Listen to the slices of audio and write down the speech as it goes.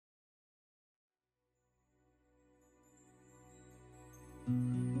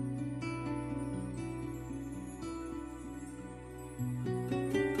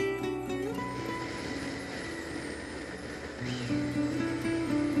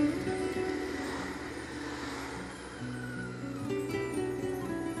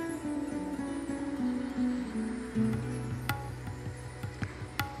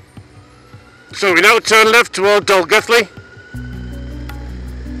So we now turn left toward Dolgethley.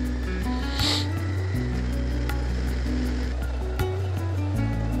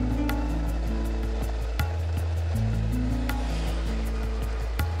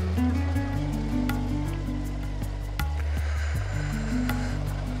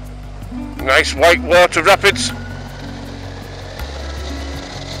 Nice white water rapids.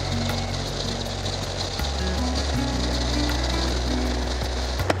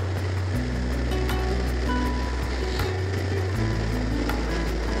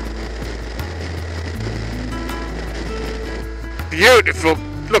 Beautiful,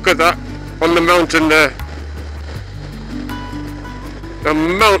 look at that on the mountain there. A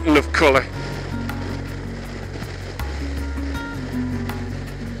mountain of colour.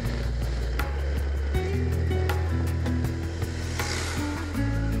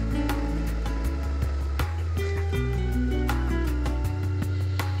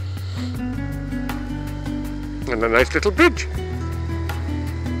 And a nice little bridge.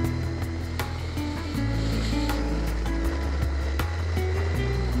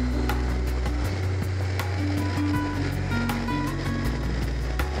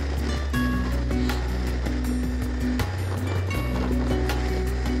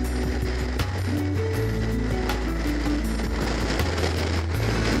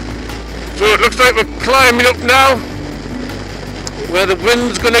 So it looks like we're climbing up now, where the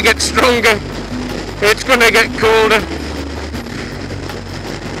wind's going to get stronger. It's going to get colder.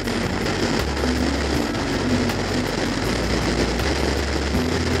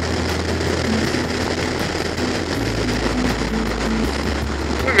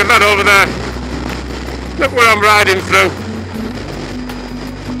 Look at that over there. Look where I'm riding through.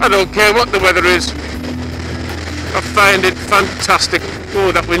 I don't care what the weather is. I find it fantastic.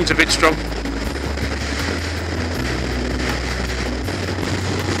 Oh, that wind's a bit strong.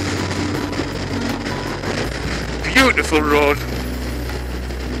 Beautiful road.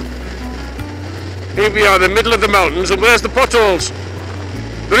 Here we are in the middle of the mountains, and where's the potholes?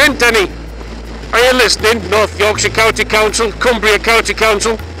 There ain't any. Are you listening? North Yorkshire County Council, Cumbria County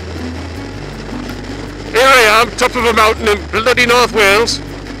Council. Here I am, top of a mountain in bloody North Wales,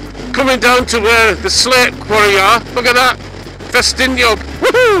 coming down to where the slate quarry are. Look at that. ffestiniog.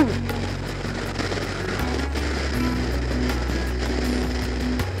 Woohoo!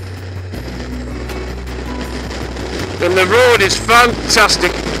 And the road is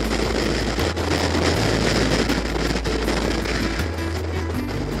fantastic.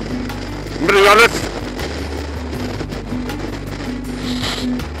 Mrioneth.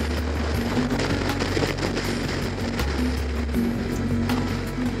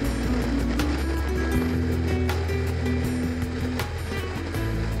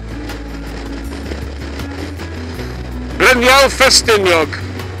 ffestiniog.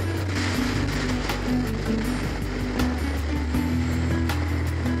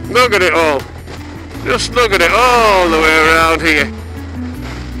 Look at it all. Just look at it all the way around here.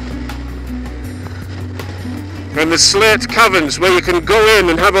 And the slate caverns where you can go in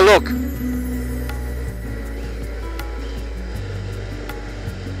and have a look.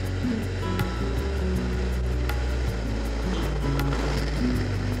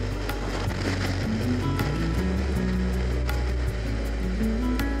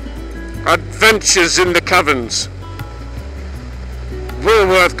 Adventures in the caverns. Well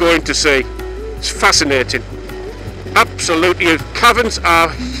worth going to see. It's fascinating. Absolutely. Caverns are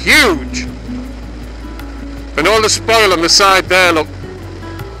huge. And all the spoil on the side there, look.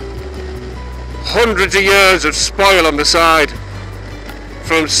 Hundreds of years of spoil on the side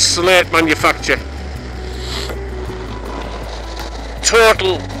from slate manufacture.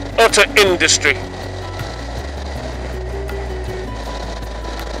 Total, utter industry.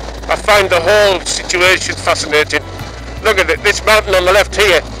 I find the whole situation fascinating. Look at it, this mountain on the left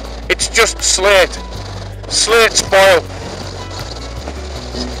here, it's just slate. Slate spoil.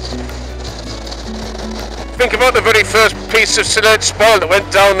 Think about the very first piece of slate spoil that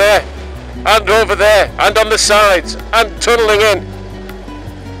went down there, and over there, and on the sides, and tunnelling in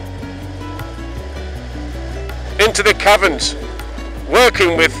into the caverns,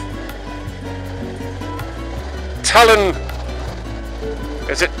 working with talon.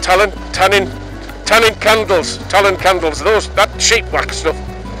 Is it talon? Tannin candles, talon candles, that sheep wax stuff.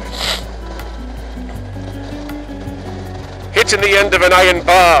 Hitting the end of an iron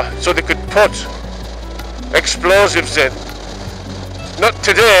bar so they could put explosives in. Not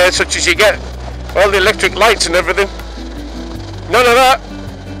today, such as you get all the electric lights and everything. None of that.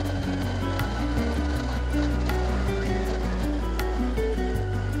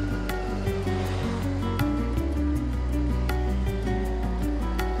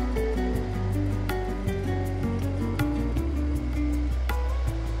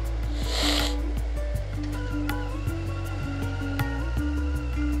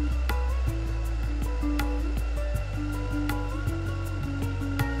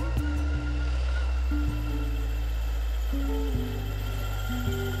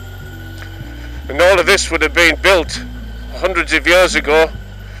 And all of this would have been built hundreds of years ago,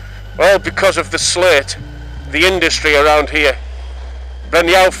 all because of the slate, the industry around here.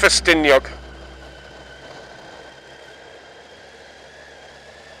 Betws-y-Coed.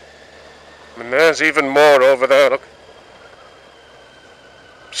 And there's even more over there, look.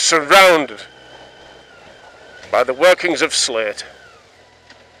 Surrounded by the workings of slate.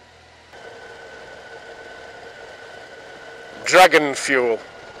 Dragon fuel.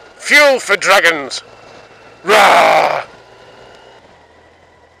 Fuel for dragons! Rah!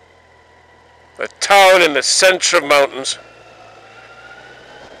 A town in the centre of mountains.